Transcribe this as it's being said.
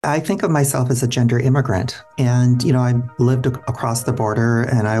I think of myself as a gender immigrant. And, I lived across the border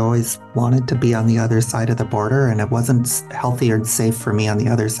and I always wanted to be on the other side of the border. And it wasn't healthy or safe for me on the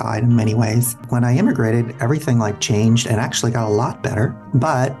other side in many ways. When I immigrated, everything changed and actually got a lot better.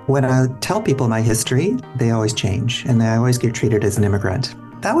 But when I tell people my history, they always change and they always get treated as an immigrant.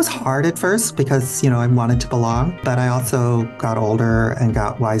 That was hard at first because, I wanted to belong, but I also got older and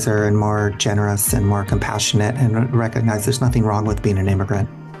got wiser and more generous and more compassionate and recognized there's nothing wrong with being an immigrant.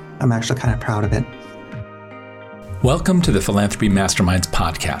 I'm actually kind of proud of it. Welcome to the Philanthropy Masterminds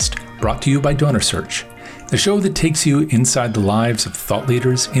podcast, brought to you by Donor Search, the show that takes you inside the lives of thought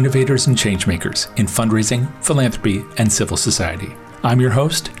leaders, innovators, and changemakers in fundraising, philanthropy, and civil society. I'm your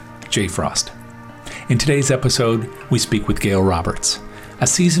host, Jay Frost. In today's episode, we speak with Gayle Roberts, a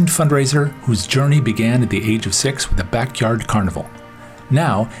seasoned fundraiser whose journey began at the age of 6 with a backyard carnival.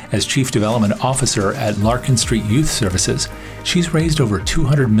 Now, as Chief Development Officer at Larkin Street Youth Services, she's raised over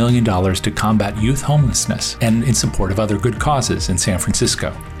 $200 million to combat youth homelessness and in support of other good causes in San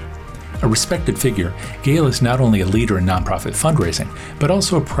Francisco. A respected figure, Gayle is not only a leader in nonprofit fundraising, but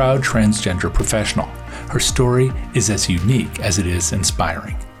also a proud transgender professional. Her story is as unique as it is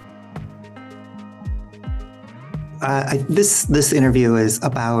inspiring. This interview is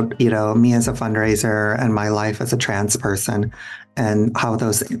about, me as a fundraiser and my life as a trans person and how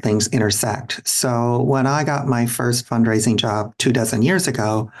those things intersect. So when I got my first fundraising job 24 years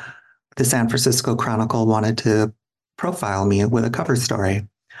ago, the San Francisco Chronicle wanted to profile me with a cover story.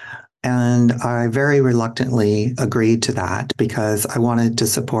 And I very reluctantly agreed to that because I wanted to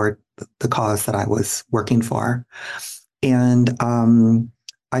support the cause that I was working for. And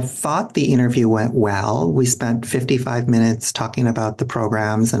I thought the interview went well. We spent 55 minutes talking about the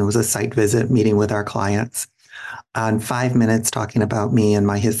programs, and it was a site visit meeting with our clients, and 5 minutes talking about me and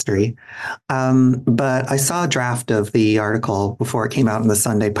my history. But I saw a draft of the article before it came out in the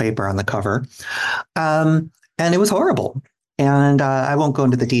Sunday paper on the cover, and it was horrible. And I won't go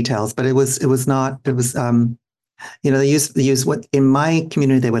into the details, but it was they use what in my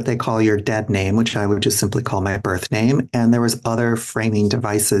community what they call your dead name, which I would just simply call my birth name. And there was other framing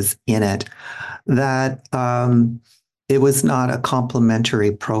devices in it that it was not a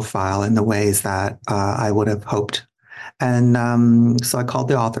complimentary profile in the ways that I would have hoped. And so I called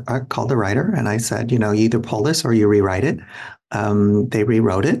the writer, and I said, you either pull this or you rewrite it. They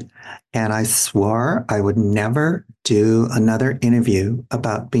rewrote it, and I swore I would never do another interview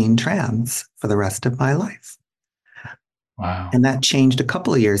about being trans for the rest of my life. Wow. And that changed a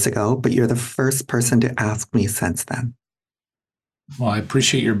couple of years ago, but you're the first person to ask me since then. Well, I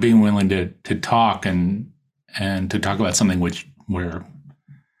appreciate your being willing to talk and to talk about something where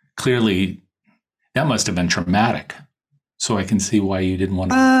clearly that must have been traumatic. So I can see why you didn't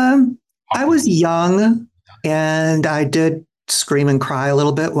want to. I was young and I did scream and cry a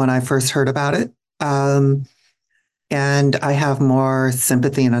little bit when I first heard about it. And I have more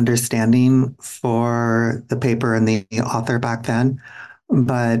sympathy and understanding for the paper and the author back then.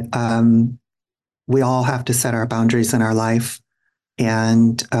 But we all have to set our boundaries in our life.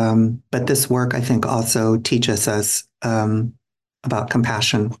 And but this work, I think, also teaches us about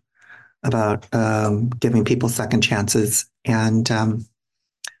compassion, about giving people second chances. And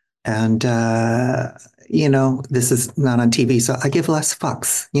this is not on TV, so I give less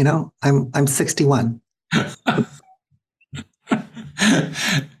fucks. I'm 61.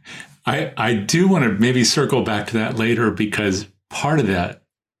 I do want to maybe circle back to that later, because part of that,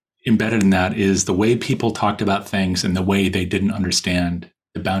 embedded in that, is the way people talked about things and the way they didn't understand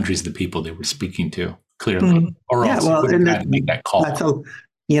the boundaries of the people they were speaking to clearly, or else they would have had to make that call.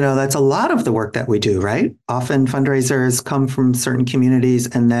 That's a lot of the work that we do, right? Often fundraisers come from certain communities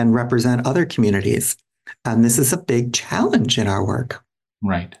and then represent other communities. And this is a big challenge in our work.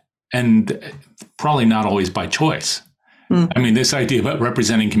 Right. And probably not always by choice. I mean, this idea about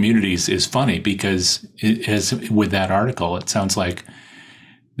representing communities is funny because with that article, it sounds like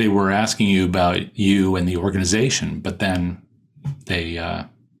they were asking you about you and the organization, but then they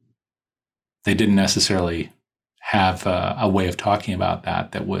didn't necessarily have a way of talking about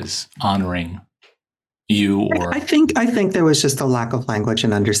that was honoring you. Or I think there was just a lack of language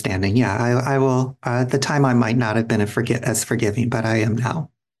and understanding. Yeah, I will. At the time, I might not have been as forgiving, but I am now.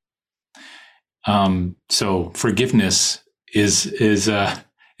 So forgiveness is a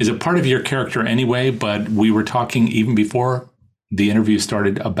part of your character anyway, but we were talking even before the interview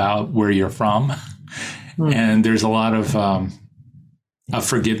started about where you're from. And there's a lot of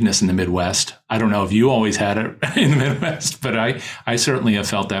forgiveness in the Midwest. I don't know if you always had it in the Midwest, but I certainly have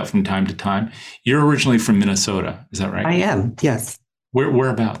felt that from time to time. You're originally from Minnesota, is that right? I am, yes.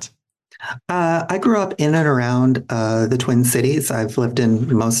 Whereabouts? I grew up in and around the Twin Cities. I've lived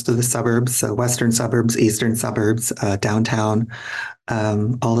in most of the suburbs, western suburbs, eastern suburbs, downtown,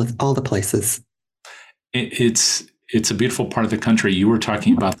 all the places. It's a beautiful part of the country. You were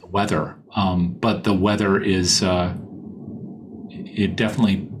talking about the weather, but the weather is it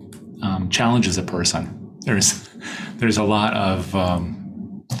definitely challenges a person. There's a lot of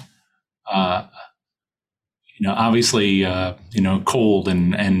uh, obviously cold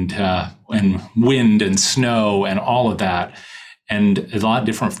and wind and snow and all of that, and a lot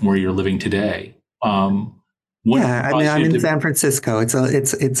different from where you're living today. What Yeah, I mean, caused I'm you in to San Francisco.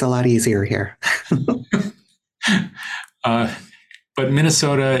 It's a lot easier here. uh, but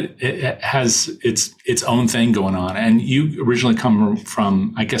Minnesota it has its own thing going on, and you originally come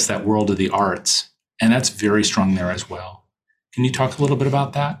from, I guess, that world of the arts, and that's very strong there as well. Can you talk a little bit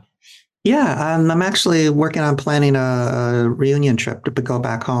about that? Yeah, I'm actually working on planning a reunion trip to go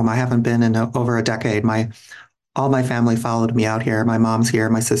back home. I haven't been in over a decade. All my family followed me out here. My mom's here,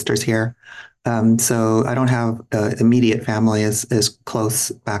 my sister's here. So I don't have immediate family as close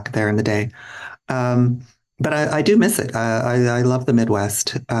back there in the day. Um, but I do miss it. I love the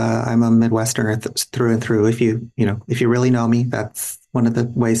Midwest. I'm a Midwesterner through and through. If you really know me, that's one of the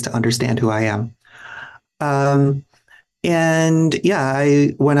ways to understand who I am. Um, and yeah,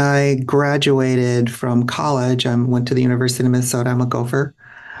 when I graduated from college, I went to the University of Minnesota. I'm a Gopher.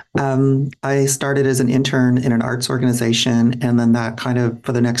 I started as an intern in an arts organization, and then that kind of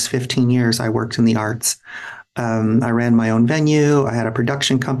for the next 15 years, I worked in the arts. I ran my own venue. I had a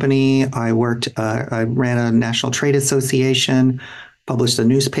production company. I ran a national trade association, published a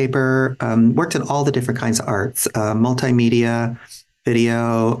newspaper, worked in all the different kinds of arts, multimedia,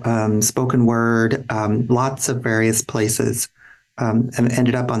 video, spoken word, lots of various places. And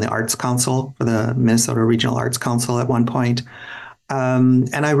ended up on the Arts Council for the Minnesota Regional Arts Council at one point.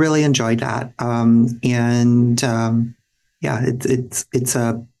 And I really enjoyed that. Yeah, it's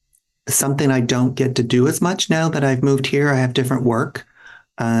a something I don't get to do as much now that I've moved here. I have different work,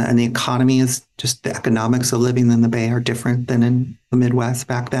 and the economy is just the economics of living in the Bay are different than in the Midwest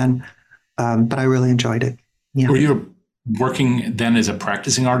back then. But I really enjoyed it. Yeah. Were you working then as a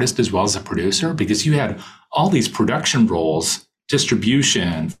practicing artist as well as a producer? Because you had all these production roles,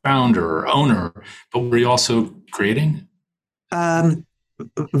 distribution, founder, owner, but were you also creating? Um,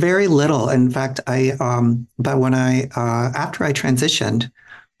 Very little. In fact, but when after I transitioned,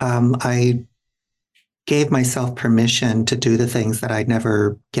 I gave myself permission to do the things that I'd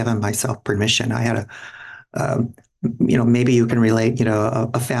never given myself permission. I had um, maybe you can relate,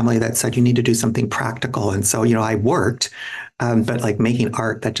 a family that said you need to do something practical. And so, I worked, but like making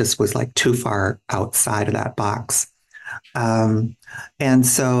art that just was like too far outside of that box. Um, and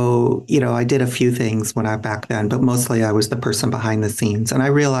so, I did a few things when I back then, but mostly I was the person behind the scenes. And I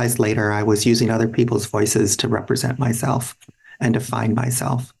realized later I was using other people's voices to represent myself and to find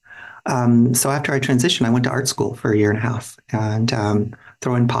myself. So after I transitioned, I went to art school for a year and a half and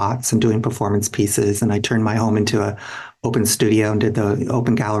throwing pots and doing performance pieces. And I turned my home into a open studio and did the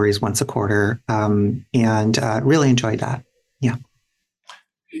open galleries once a quarter, and really enjoyed that. Yeah.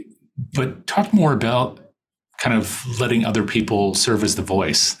 But talk more about kind of letting other people serve as the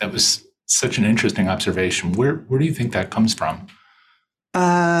voice. That was such an interesting observation. Where do you think that comes from?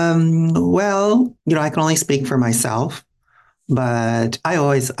 Well, I can only speak for myself, but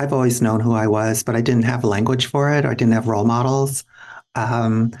I've always known who I was, but I didn't have language for it. Or I didn't have role models.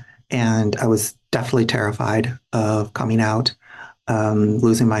 Um, and I was definitely terrified of coming out,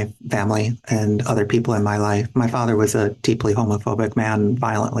 losing my family and other people in my life. My father was a deeply homophobic man,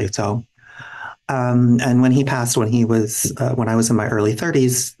 violently so. And when he passed, when I was in my early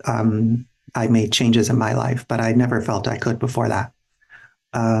 30s, I made changes in my life, but I never felt I could before that.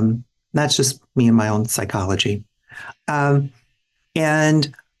 That's just me and my own psychology. Um,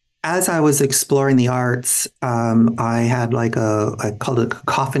 and as I was exploring the arts, I had I called it a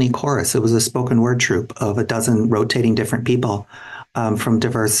cacophony chorus. It was a spoken word troupe of a dozen rotating different people, from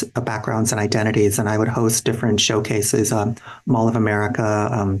diverse backgrounds and identities. And I would host different showcases, Mall of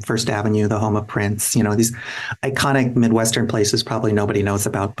America, First Avenue, the home of Prince, these iconic Midwestern places probably nobody knows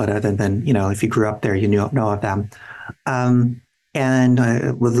about, but other than, if you grew up there, you know of them. And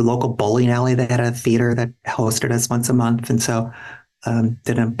with the local bowling alley, they had a theater that hosted us once a month. And so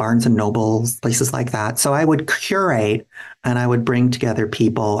did in Barnes and Nobles, places like that. So I would curate and I would bring together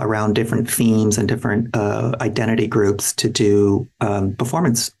people around different themes and different identity groups to do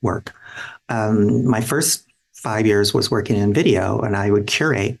performance work. My first 5 years was working in video, and I would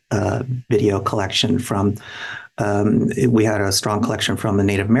curate a video collection from. We had a strong collection from the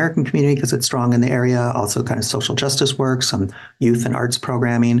Native American community because it's strong in the area. Also, kind of social justice work, some youth and arts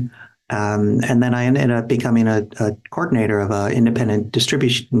programming. And then I ended up becoming a coordinator of an independent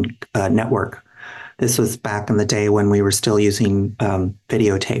distribution network. This was back in the day when we were still using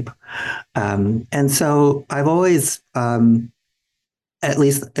videotape. And so I've always, at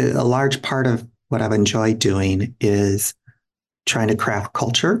least a large part of what I've enjoyed doing is trying to craft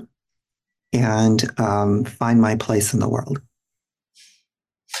culture and find my place in the world.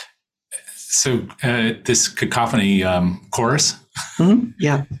 So this cacophony chorus. Mm-hmm.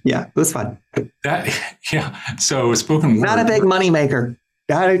 Yeah, it was fun. So spoken word. Not a big money maker.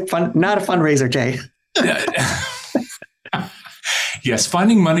 Not a fundraiser, Jay. Yes,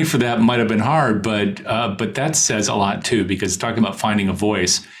 finding money for that might have been hard, but that says a lot too, because talking about finding a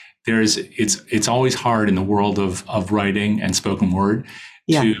voice, it's always hard in the world of writing and spoken word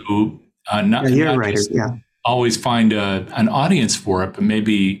to not always find an audience for it, but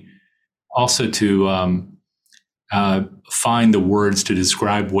maybe also to find the words to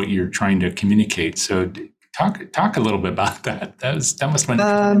describe what you're trying to communicate. So talk a little bit about that. That must have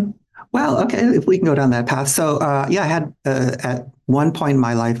been. Well, okay, if we can go down that path. So, I had at one point in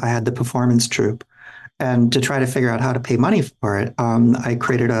my life, I had the performance troupe, and to try to figure out how to pay money for it, I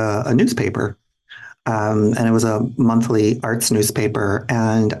created a newspaper, and it was a monthly arts newspaper,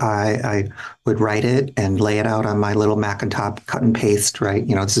 and I would write it and lay it out on my little Macintosh, cut and paste, right?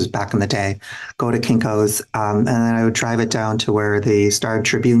 This is back in the day. Go to Kinko's, and then I would drive it down to where the Star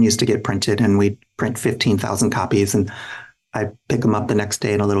Tribune used to get printed, and we'd print 15,000 copies, and I'd pick them up the next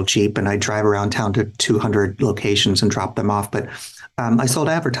day in a little Jeep, and I'd drive around town to 200 locations and drop them off. But I sold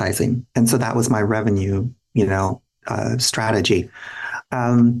advertising, and so that was my revenue, strategy.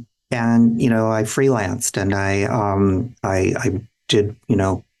 And I freelanced, and I did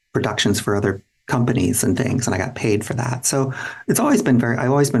productions for other companies and things, and I got paid for that. So I've always been very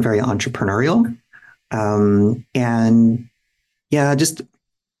entrepreneurial, and yeah, just.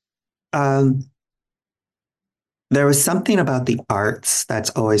 There was something about the arts that's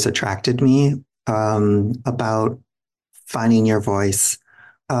always attracted me, about finding your voice,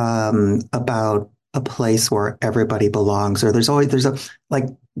 about a place where everybody belongs, or the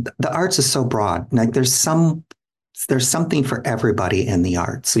arts is so broad. Like there's something for everybody in the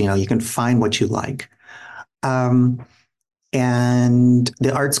arts. You can find what you like. And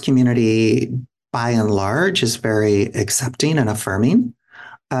the arts community, by and large, is very accepting and affirming.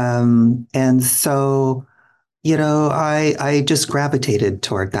 And so, I just gravitated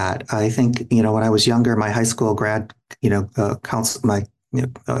toward that. I think, when I was younger, my high school college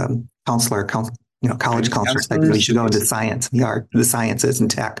counselor said, you should go into science, the sciences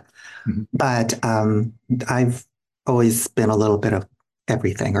and tech. Mm-hmm. But I've always been a little bit of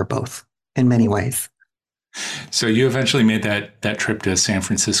everything or both in many ways. So you eventually made that trip to San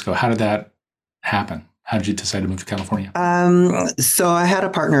Francisco. How did that happen? How did you decide to move to California? So I had a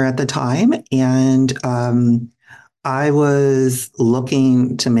partner at the time, and I was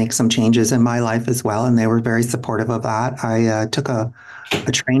looking to make some changes in my life as well, and they were very supportive of that. I took a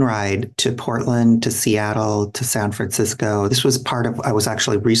train ride to Portland, to Seattle, to San Francisco. This was I was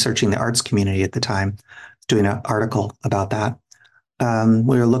actually researching the arts community at the time, doing an article about that.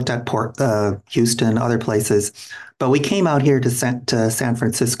 We looked at Houston, other places, but we came out here to San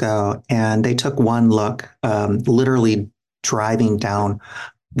Francisco, and they took one look, literally driving down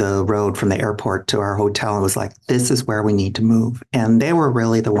the road from the airport to our hotel, and was like, this is where we need to move. And they were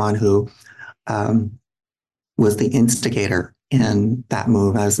really the one who was the instigator in that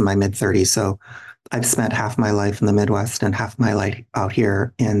move. I was in my mid-30s, so I've spent half my life in the Midwest and half my life out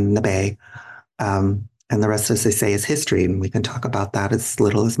here in the Bay. And the rest, as they say, is history. And we can talk about that as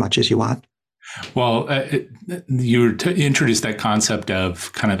much as you want. Well, you introduced that concept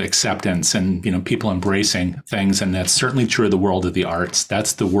of kind of acceptance and, people embracing things. And that's certainly true of the world of the arts.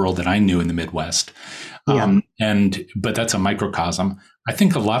 That's the world that I knew in the Midwest. Yeah. But that's a microcosm. I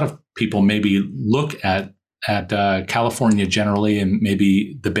think a lot of people maybe look at California generally, and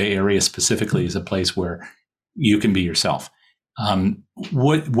maybe the Bay Area specifically, as a place where you can be yourself.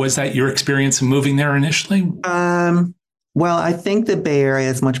 What was that your experience of moving there initially? Well, I think the Bay Area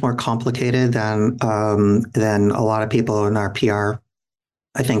is much more complicated than a lot of people in our PR.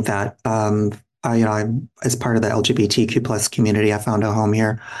 I think that I'm as part of the LGBTQ plus community, I found a home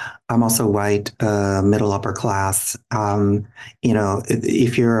here. I'm also white, middle upper class.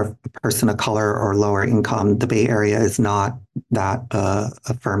 If you're a person of color or lower income, the Bay Area is not that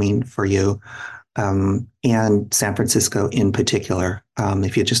affirming for you. And San Francisco in particular,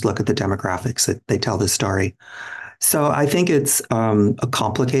 if you just look at the demographics, they tell this story. So I think it's a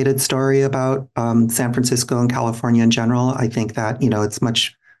complicated story about San Francisco and California in general. I think that, it's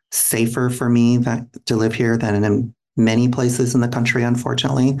much safer for me to live here than in many places in the country,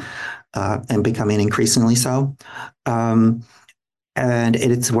 unfortunately, and becoming increasingly so. Um, and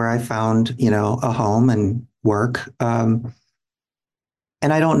it's where I found, a home and work. And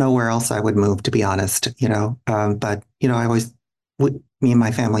I don't know where else I would move, to be honest, but, I always, me and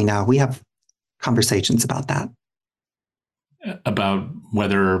my family now, we have conversations about that. About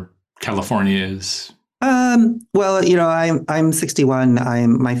whether California is. Well, I'm 61.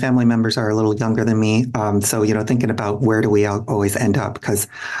 My family members are a little younger than me. So, thinking about where do we always end up? Because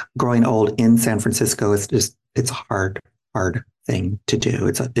growing old in San Francisco is it's a hard thing to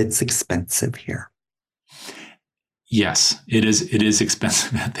do. It's expensive here. Yes, it is. It is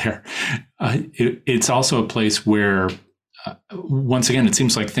expensive out there. It's also a place where, once again, it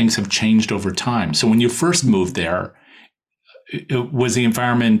seems like things have changed over time. So when you first moved there, was the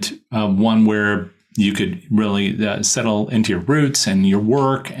environment one where you could really settle into your roots and your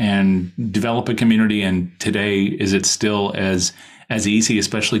work and develop a community? And today, is it still as easy,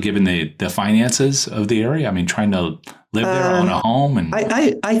 especially given the finances of the area? I mean, trying to live there, own a home, and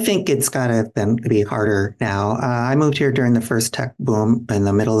I think it's got to be harder now. I moved here during the first tech boom in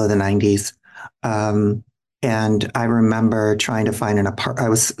the middle of the '90s. And I remember trying to find an apartment.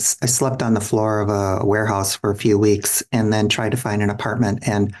 I slept on the floor of a warehouse for a few weeks and then tried to find an apartment.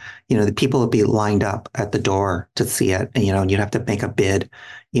 And, the people would be lined up at the door to see it. And you'd have to make a bid,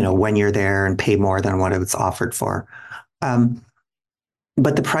 when you're there and pay more than what it was offered for.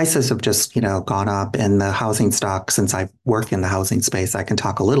 But the prices have just, gone up, and the housing stock, since I work in the housing space, I can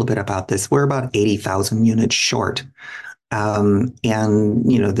talk a little bit about this. We're about 80,000 units short. And,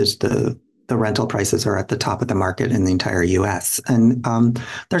 there's the rental prices are at the top of the market in the entire U.S. And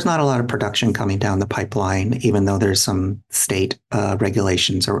there's not a lot of production coming down the pipeline, even though there's some state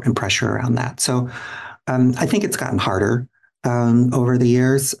regulations and pressure around that. So I think it's gotten harder over the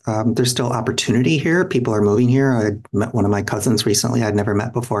years. There's still opportunity here. People are moving here. I met one of my cousins recently I'd never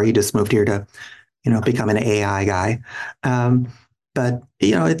met before. He just moved here to, become an AI guy. But,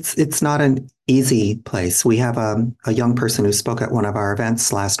 it's not an easy place. We have a young person who spoke at one of our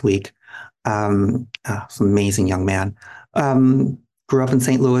events last week. An amazing young man. Grew up in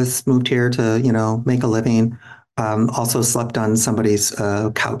St. Louis, moved here to, make a living. Also slept on somebody's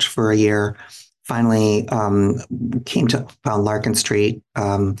couch for a year. Finally, found Larkin Street.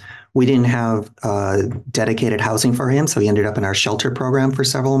 We didn't have dedicated housing for him, so he ended up in our shelter program for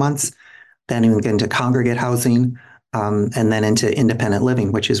several months. Then he went into congregate housing, and then into independent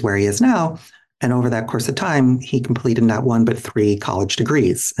living, which is where he is now. And over that course of time, he completed not one, but 3 college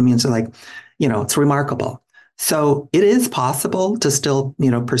degrees. I mean, so it's remarkable. So it is possible to still,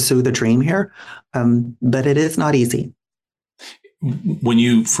 pursue the dream here, but it is not easy. When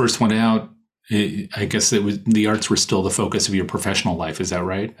you first went out, I guess the arts were still the focus of your professional life. Is that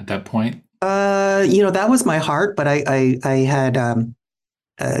right at that point? That was my heart, but I had,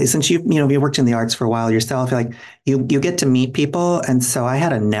 since you worked in the arts for a while yourself, like you get to meet people. And so I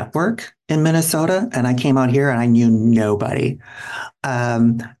had a network in Minnesota, and I came out here and I knew nobody.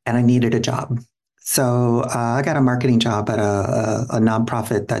 And I needed a job. So I got a marketing job at a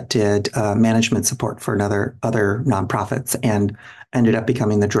nonprofit that did management support for other nonprofits, and ended up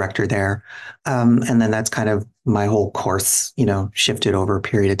becoming the director there. And then that's kind of my whole course, shifted over a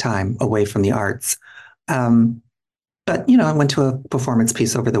period of time away from the arts. But, I went to a performance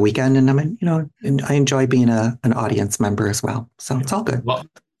piece over the weekend, and and I enjoy being an audience member as well. So it's all good. Well,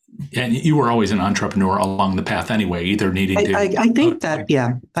 and you were always an entrepreneur along the path anyway, either needing to. I think that,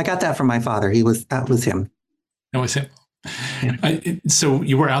 yeah, I got that from my father. That was him. That was him. Yeah. So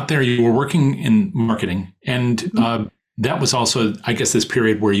you were out there, you were working in marketing, and that was also, I guess, this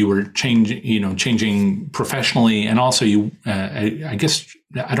period where you were changing professionally, and also you, I guess,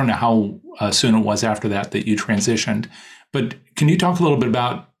 I don't know how soon it was after that you transitioned, but can you talk a little bit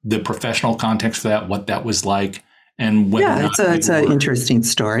about the professional context of that, what that was like, and whether it's an interesting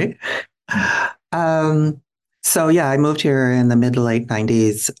story. So I moved here in the mid to late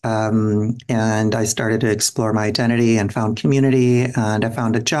 '90s, and I started to explore my identity and found community, and I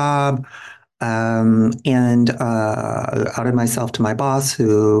found a job, and outed myself to my boss,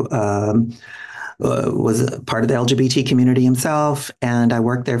 who was part of the LGBT community himself. And I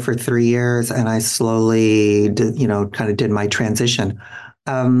worked there for 3 years, and I slowly did my transition.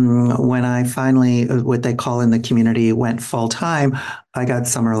 When I finally, what they call in the community, went full time, I got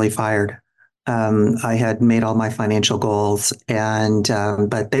summarily fired. I had made all my financial goals, and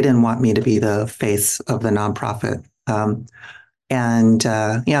but they didn't want me to be the face of the nonprofit.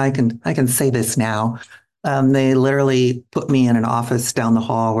 I can say this now. They literally put me in an office down the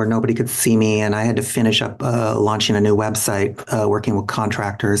hall where nobody could see me, and I had to finish up launching a new website, working with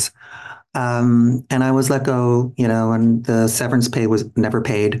contractors. And I was let go, and the severance pay was never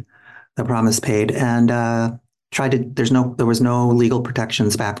paid, the promise paid, and there was no legal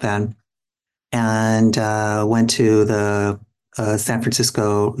protections back then, and went to the San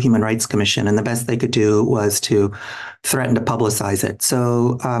Francisco Human Rights Commission, and the best they could do was to threaten to publicize it.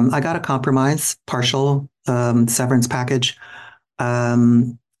 So I got a compromise, partial severance package,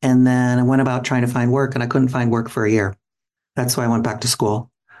 and then I went about trying to find work, and I couldn't find work for a year. That's why I went back to school.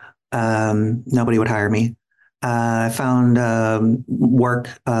 Nobody would hire me. I found work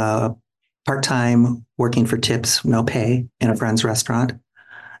part-time, working for tips, no pay, in a friend's restaurant.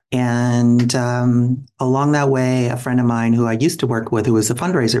 And along that way, a friend of mine who I used to work with, who was a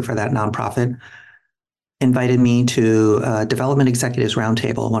fundraiser for that nonprofit, invited me to Development Executives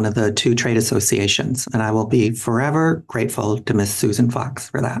Roundtable, one of the two trade associations. And I will be forever grateful to Miss Susan Fox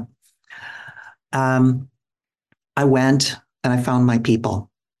for that. I went and I found my people.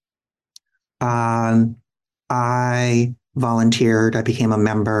 I volunteered. I became a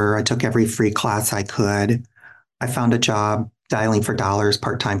member. I took every free class I could. I found a job dialing for dollars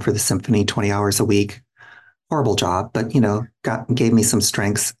part-time for the symphony, 20 hours a week. Horrible job, but gave me some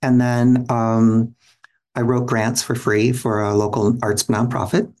strengths. And then I wrote grants for free for a local arts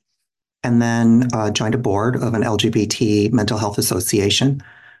nonprofit, and then joined a board of an LGBT mental health association.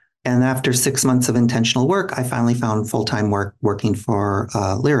 And after 6 months of intentional work, I finally found full-time work working for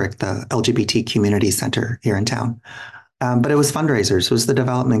Lyric, the LGBT community center here in town. But it was fundraisers. It was the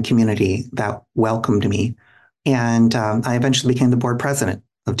development community that welcomed me. And I eventually became the board president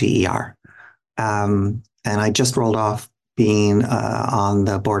of DER. And I just rolled off being on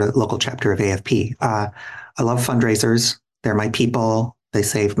the board of local chapter of AFP. I love fundraisers. They're my people. They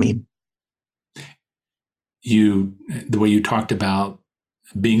saved me. The way you talked about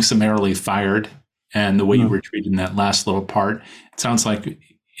being summarily fired and the way you were treated in that last little part, it sounds like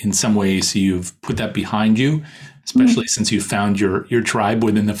in some ways you've put that behind you, especially since you found your tribe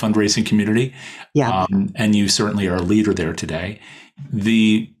within the fundraising community. Yeah. And you certainly are a leader there today.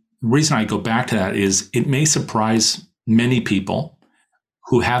 The reason I go back to that is it may surprise many people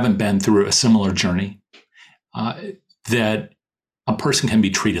who haven't been through a similar journey that a person can be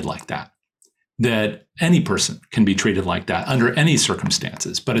treated like that any person can be treated like that under any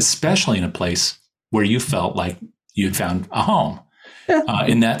circumstances, but especially in a place where you felt like you'd found a home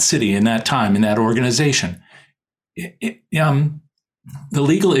in that city, in that time, in that organization. The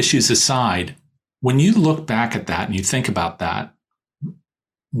legal issues aside, when you look back at that and you think about that,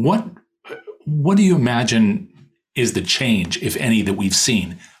 what do you imagine is the change, if any, that we've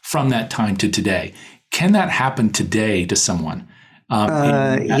seen from that time to today? Can that happen today to someone?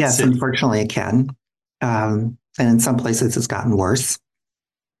 Yes, city? Unfortunately, it can. And in some places, it's gotten worse.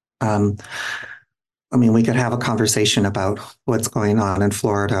 We could have a conversation about what's going on in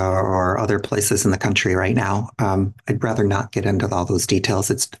Florida or other places in the country right now. I'd rather not get into all those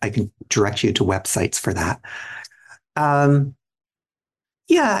details. I can direct you to websites for that.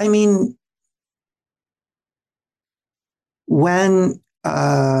 When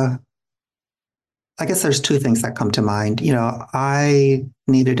I guess there's two things that come to mind. I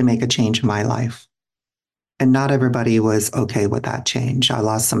needed to make a change in my life, and not everybody was okay with that change. I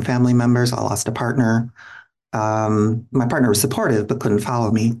lost some family members. I lost a partner. My partner was supportive, but couldn't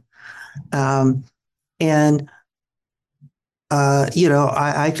follow me. I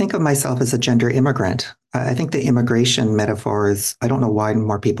think of myself as a gender immigrant. I think the immigration metaphor is, I don't know why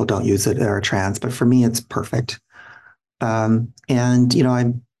more people don't use it that are trans, but for me, it's perfect. I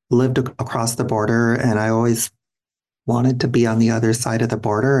lived across the border, and I always wanted to be on the other side of the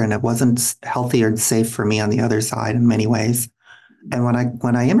border, and it wasn't healthy or safe for me on the other side in many ways. And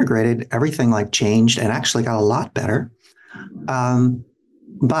when I immigrated, everything changed and actually got a lot better.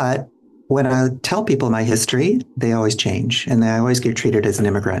 But when I tell people my history, they always change, and I always get treated as an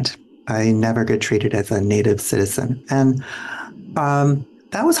immigrant. I never get treated as a native citizen. And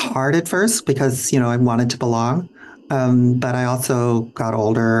that was hard at first because, I wanted to belong. But I also got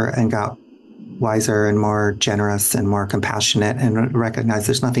older and got wiser and more generous and more compassionate and recognized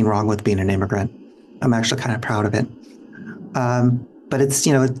there's nothing wrong with being an immigrant. I'm actually kind of proud of it. But it's,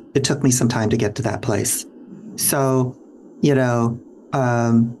 it took me some time to get to that place. So,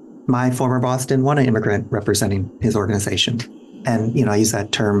 my former boss didn't want an immigrant representing his organization. And, I use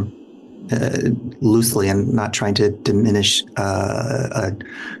that term loosely and not trying to diminish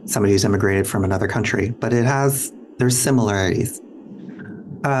somebody who's immigrated from another country, but there's similarities.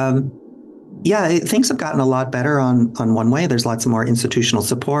 Things have gotten a lot better on one way. There's lots more institutional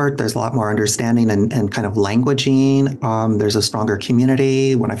support. There's a lot more understanding and kind of languaging. There's a stronger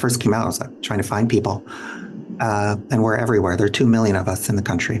community. When I first came out, I was trying to find people, and we're everywhere. There are 2 million of us in the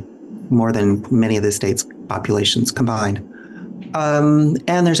country. more than many of the states' populations combined. And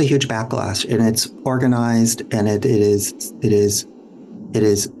there's a huge backlash, and it's organized, and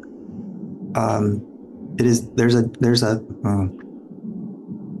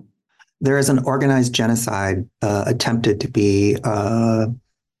there is an organized genocide attempted to be,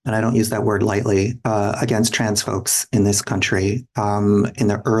 and I don't use that word lightly, against trans folks in this country in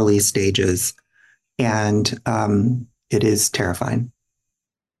the early stages. And it is terrifying.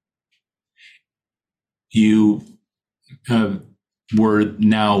 You were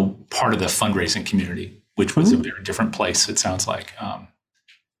now part of the fundraising community, which was a very different place, it sounds like.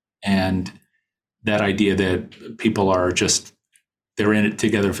 And that idea that people are just, they're in it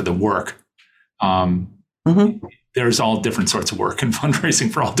together for the work. There's all different sorts of work and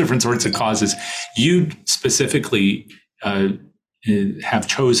fundraising for all different sorts of causes. You specifically have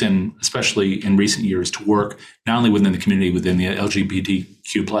chosen, especially in recent years, to work not only within the community, within the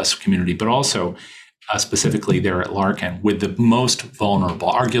LGBTQ plus community, but also specifically there at Larkin with the most vulnerable,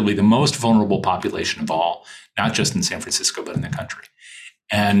 arguably the most vulnerable population of all, not just in San Francisco, but in the country.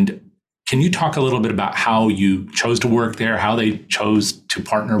 And can you talk a little bit about how you chose to work there, how they chose to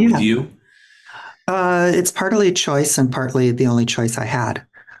partner with you? It's partly choice and partly the only choice I had.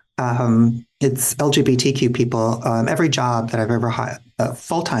 It's LGBTQ people. Every job that I've ever had, a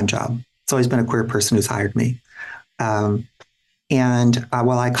full-time job, it's always been a queer person who's hired me. While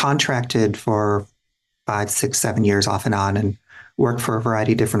I contracted for 5, 6, 7 years off and on and worked for a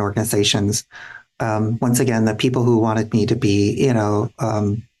variety of different organizations, once again, the people who wanted me to be,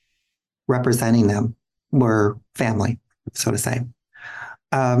 representing them were family, so to say.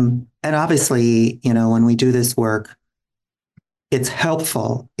 And obviously, when we do this work, it's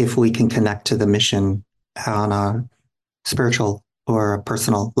helpful if we can connect to the mission on a spiritual or a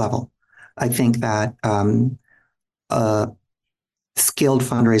personal level. I think that a skilled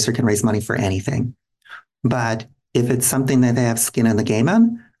fundraiser can raise money for anything. But if it's something that they have skin in the game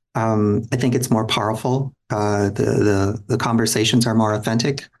on, I think it's more powerful. The conversations are more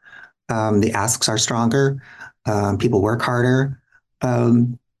authentic. The asks are stronger. People work harder.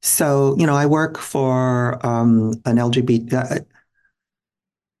 So, I work for an LGBT,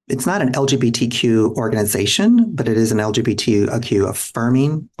 it's not an LGBTQ organization, but it is an LGBTQ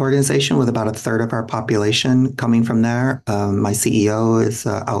affirming organization with about a third of our population coming from there. My CEO is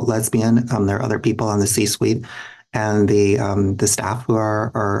out lesbian. There are other people on the C-suite and the staff who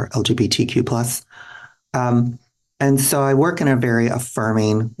are LGBTQ plus. And so I work in a very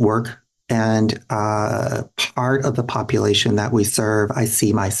affirming work. And part of the population that we serve, I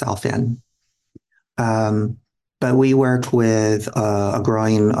see myself in. But we work with a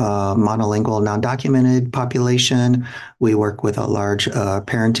growing monolingual, non-documented population. We work with a large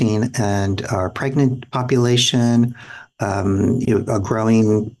parenting and pregnant population, a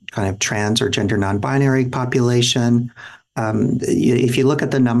growing kind of trans or gender non-binary population. If you look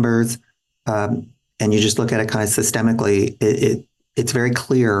at the numbers and you just look at it kind of systemically, it's very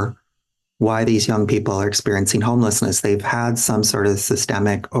clear why these young people are experiencing homelessness. They've had some sort of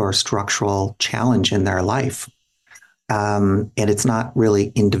systemic or structural challenge in their life. And it's not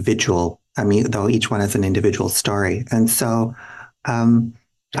really individual. I mean, though each one has an individual story. And so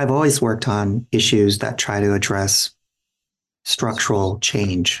I've always worked on issues that try to address structural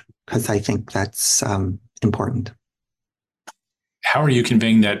change because I think that's important. How are you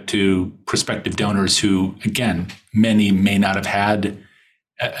conveying that to prospective donors who, again, many may not have had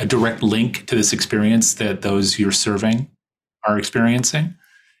a direct link to this experience that those you're serving are experiencing?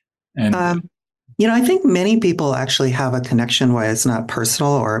 And I think many people actually have a connection where it's not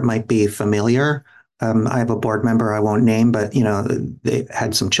personal or it might be familiar. I have a board member I won't name, but they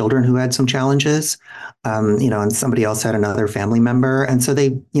had some children who had some challenges, and somebody else had another family member, and so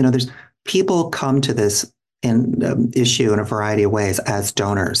there's people come to this issue in a variety of ways as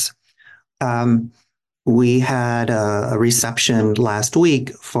donors. We had a reception last week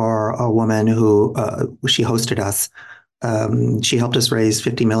for a woman who she hosted us. She helped us raise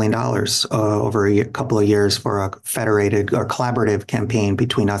 $50 million over a couple of years for a federated or collaborative campaign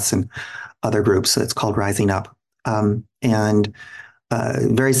between us and other groups. It's called Rising Up, and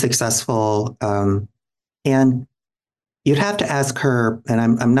very successful. And you'd have to ask her, and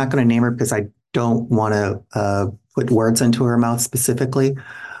I'm not going to name her because I don't want to put words into her mouth specifically.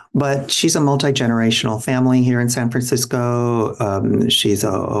 But she's a multi-generational family here in San Francisco. She's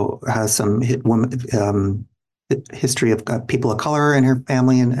has some history of people of color in her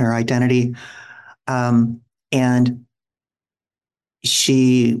family and her identity, and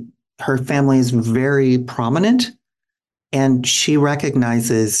her family is very prominent, and she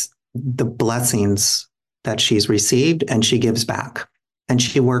recognizes the blessings that she's received, and she gives back. And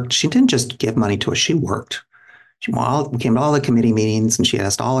she didn't just give money to us, she worked. She came to all the committee meetings and she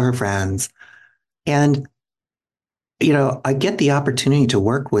asked all her friends. And, I get the opportunity to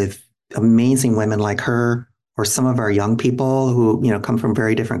work with amazing women like her or some of our young people who, come from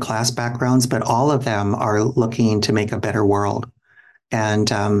very different class backgrounds, but all of them are looking to make a better world. And,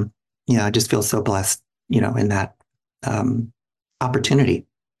 I just feel so blessed, in that opportunity.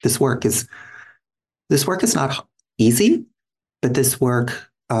 This work is not easy, but this work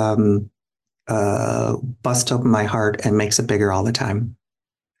busts open my heart and makes it bigger all the time.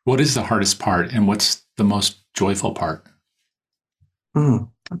 What is the hardest part and what's the most joyful part?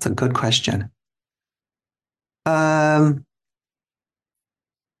 That's a good question.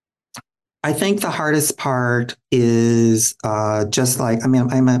 I think the hardest part is just like,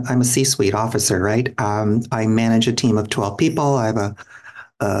 I'm a C-suite officer, right? I manage a team of 12 people. I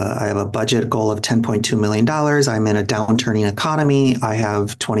have a budget goal of $10.2 million. I'm in a downturning economy. I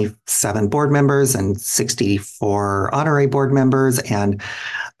have 27 board members and 64 honorary board members. And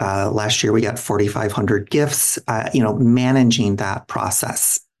last year we got 4,500 gifts. Managing that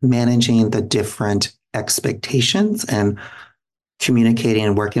process, managing the different expectations and communicating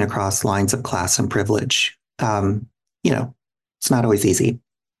and working across lines of class and privilege. It's not always easy.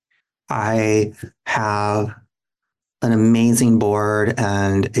 I have an amazing board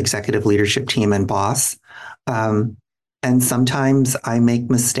and executive leadership team and boss. And sometimes I make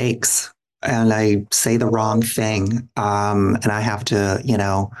mistakes and I say the wrong thing. And I have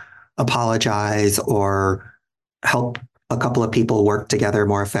to, apologize or help a couple of people work together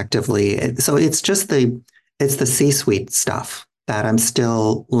more effectively. So it's the C-suite stuff that I'm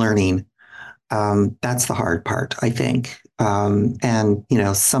still learning. That's the hard part, I think. And,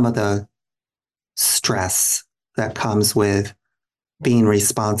 some of the stress that comes with being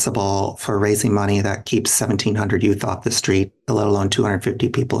responsible for raising money that keeps 1,700 youth off the street, let alone 250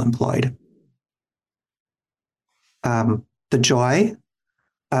 people employed. The joy,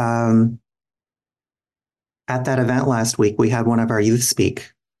 at that event last week, we had one of our youth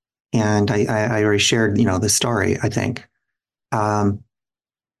speak, and I already shared, the story, I think.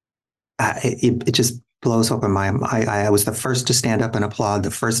 It just blows open my mind. I was the first to stand up and applaud,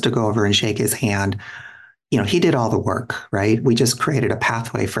 the first to go over and shake his hand. He did all the work, right? We just created a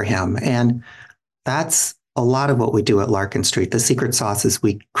pathway for him. And that's a lot of what we do at Larkin Street. The secret sauce is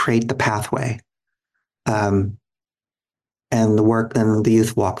we create the pathway. And the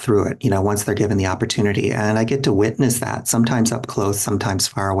youth walk through it, once they're given the opportunity. And I get to witness that, sometimes up close, sometimes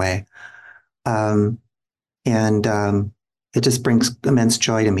far away. It just brings immense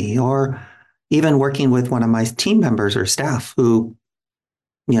joy to me. Or even working with one of my team members or staff who,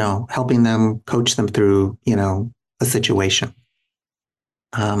 helping them, coach them through, a situation.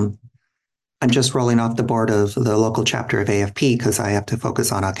 I'm just rolling off the board of the local chapter of AFP because I have to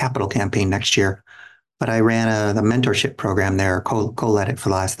focus on a capital campaign next year. But I ran the mentorship program there, co-led it for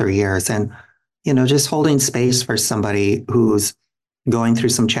the last 3 years. And, just holding space for somebody who's going through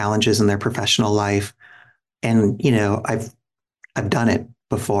some challenges in their professional life. And, I've done it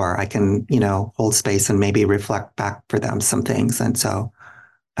before. I can, hold space and maybe reflect back for them some things. And so,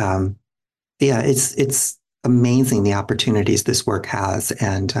 it's amazing the opportunities this work has.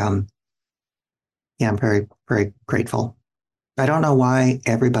 And I'm very, very grateful. I don't know why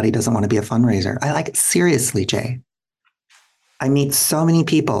everybody doesn't want to be a fundraiser. Seriously, Jay. I meet so many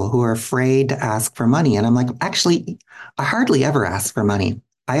people who are afraid to ask for money. And I'm like, actually, I hardly ever ask for money.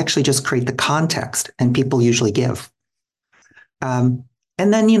 I actually just create the context and people usually give. And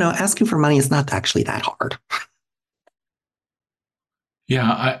then, asking for money is not actually that hard.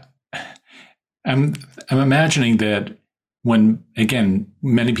 Yeah, I'm imagining that when, again,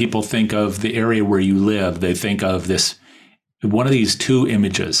 many people think of the area where you live, they think of one of these two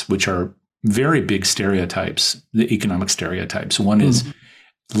images, which are very big stereotypes, the economic stereotypes. One is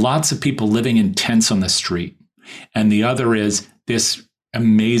lots of people living in tents on the street, and the other is this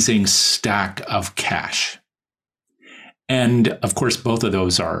amazing stack of cash. And of course, both of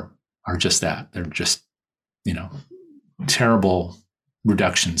those are just that. They're just, terrible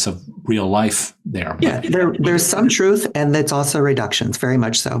reductions of real life there. Yeah, there's some truth, and it's also reductions, very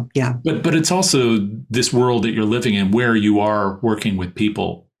much so. Yeah. But it's also this world that you're living in where you are working with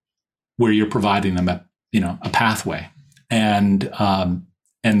people, where you're providing them a pathway, and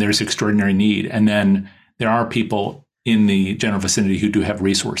there's extraordinary need. And then there are people in the general vicinity who do have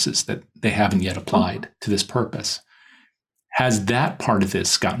resources that they haven't yet applied to this purpose. Has that part of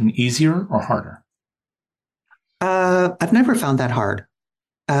this gotten easier or harder? I've never found that hard.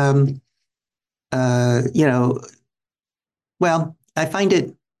 Well, I find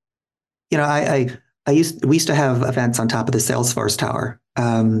it, we used to have events on top of the Salesforce Tower,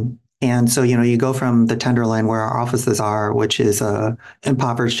 And so, you go from the Tenderloin where our offices are, which is a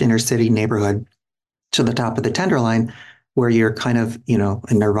impoverished inner city neighborhood, to the top of the Tenderloin, where you're kind of, in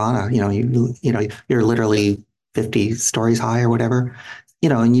nirvana. You're literally 50 stories high or whatever,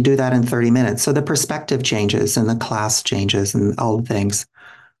 and you do that in 30 minutes. So the perspective changes and the class changes and all the things.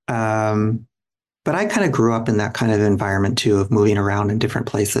 But I kind of grew up in that kind of environment too, of moving around in different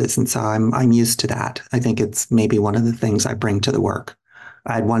places, and so I'm used to that. I think it's maybe one of the things I bring to the work.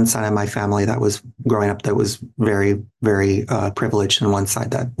 I had one side of my family that was growing up that was very, very privileged, and one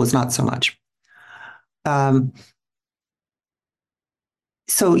side that was not so much. Um,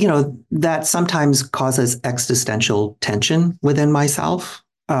 so, that sometimes causes existential tension within myself.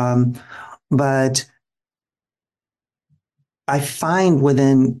 But I find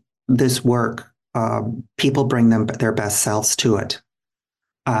within this work, people bring their best selves to it.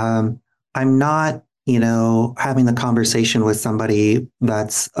 I'm not, having the conversation with somebody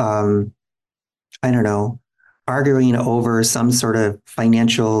that's, I don't know, arguing over some sort of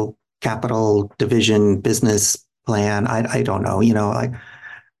financial capital division business plan. I don't know, like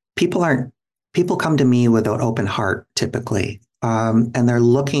people aren't, people come to me with an open heart typically, and they're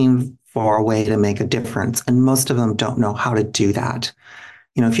looking for a way to make a difference. And most of them don't know how to do that.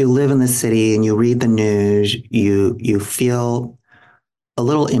 If you live in the city and you read the news, you feel a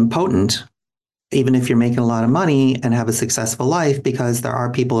little impotent, even if you're making a lot of money and have a successful life, because there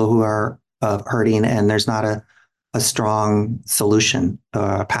are people who are hurting and there's not a strong solution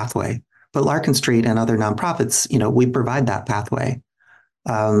pathway. But Larkin Street and other nonprofits, we provide that pathway.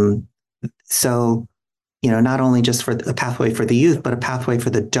 Um, so, not only just for a pathway for the youth, but a pathway for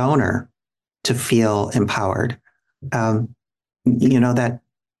the donor to feel empowered. That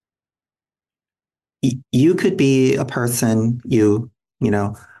you could be a person,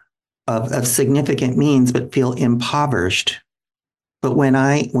 of significant means, but feel impoverished. But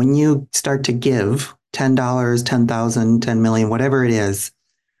when you start to give $10, 10,000, 10 million, whatever it is,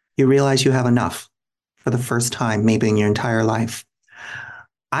 you realize you have enough for the first time, maybe in your entire life.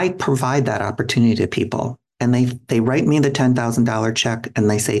 I provide that opportunity to people, and they write me the $10,000 check and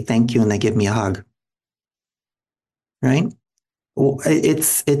they say thank you and they give me a hug. Right?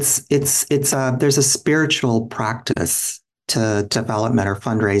 There's a spiritual practice to development or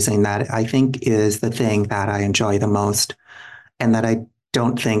fundraising that I think is the thing that I enjoy the most, and that I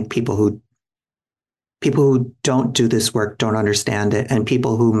don't think people who don't do this work don't understand it, and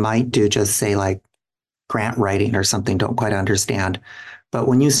people who might do just say like grant writing or something don't quite understand. But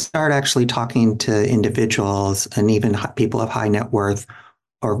when you start actually talking to individuals and even people of high net worth,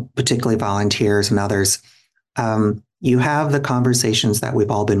 or particularly volunteers and others, you have the conversations that we've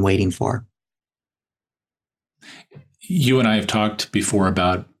all been waiting for. You and I have talked before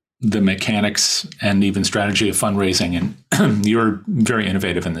about the mechanics and even strategy of fundraising, and you're very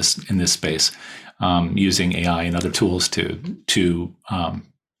innovative in this space, using AI and other tools to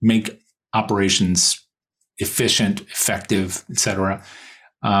make operations efficient, effective, et cetera.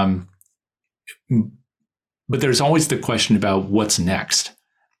 But there's always the question about what's next,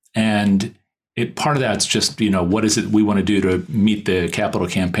 and part of that's just, what is it we want to do to meet the capital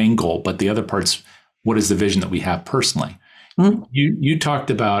campaign goal? But the other part's, what is the vision that we have personally? Mm-hmm. You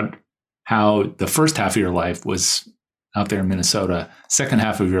talked about how the first half of your life was out there in Minnesota. Second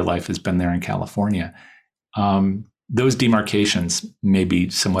half of your life has been there in California. Those demarcations may be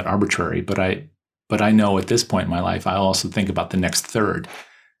somewhat arbitrary, but I know at this point in my life, I also think about the next third.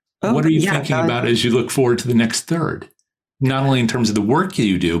 Oh, what are you thinking about as you look forward to the next third? Not only in terms of the work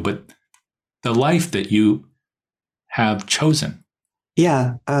you do, but the life that you have chosen.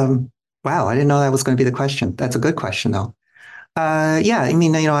 Yeah. Wow. I didn't know that was going to be the question. That's a good question, though. Yeah. I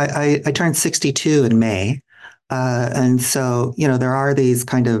mean, I turned 62 in May. And so, there are these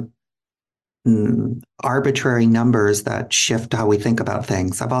kind of arbitrary numbers that shift how we think about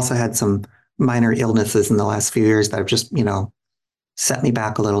things. I've also had some minor illnesses in the last few years that have just, set me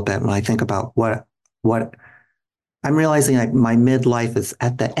back a little bit when I think about what I'm realizing, like my midlife is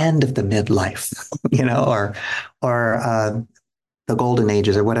at the end of the midlife, or the golden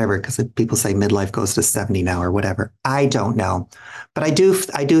ages or whatever, because people say midlife goes to 70 now or whatever. I don't know, but I do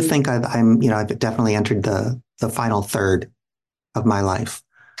think I've definitely entered the final third of my life.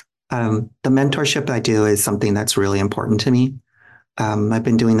 The mentorship I do is something that's really important to me. I've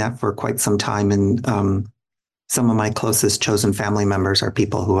been doing that for quite some time, and some of my closest chosen family members are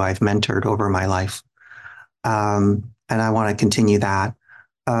people who I've mentored over my life. And I want to continue that.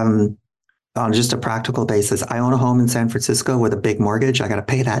 On just a practical basis, I own a home in San Francisco with a big mortgage. I got to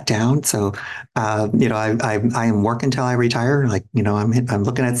pay that down. So, I am working till I retire. Like, I'm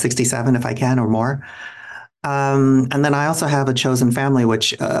looking at 67 if I can or more. And then I also have a chosen family,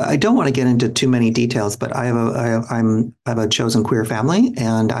 which I don't want to get into too many details, but I have a chosen queer family,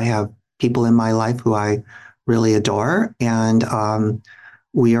 and I have people in my life who I really adore, and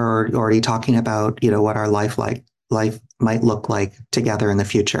we are already talking about what our life might look like together in the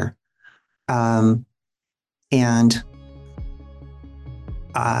future, and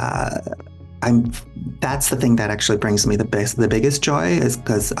that's the thing that actually brings me the biggest joy, is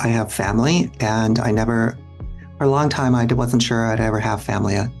because I have family, and for a long time, I wasn't sure I'd ever have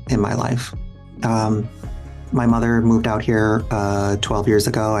family in my life. My mother moved out here 12 years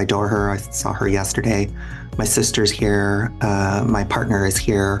ago. I adore her. I saw her yesterday. My sister's here. My partner is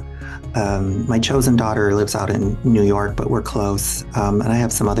here. My chosen daughter lives out in New York, but we're close. And I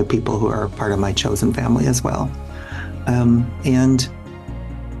have some other people who are part of my chosen family as well. I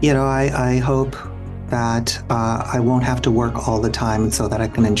hope that I won't have to work all the time so that I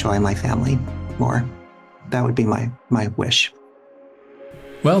can enjoy my family more. That would be my wish.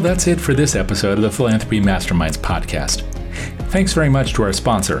 Well, that's it for this episode of the Philanthropy Masterminds podcast. Thanks very much to our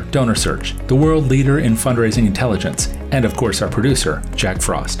sponsor, DonorSearch, the world leader in fundraising intelligence, and of course our producer, Jack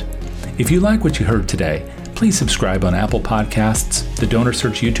Frost. If you like what you heard today, please subscribe on Apple Podcasts, the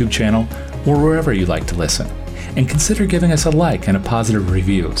DonorSearch YouTube channel, or wherever you like to listen. And consider giving us a like and a positive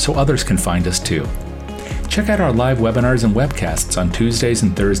review so others can find us too. Check out our live webinars and webcasts on Tuesdays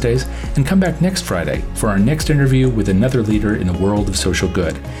and Thursdays, and come back next Friday for our next interview with another leader in the world of social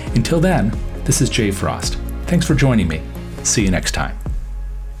good. Until then, this is Jay Frost. Thanks for joining me. See you next time.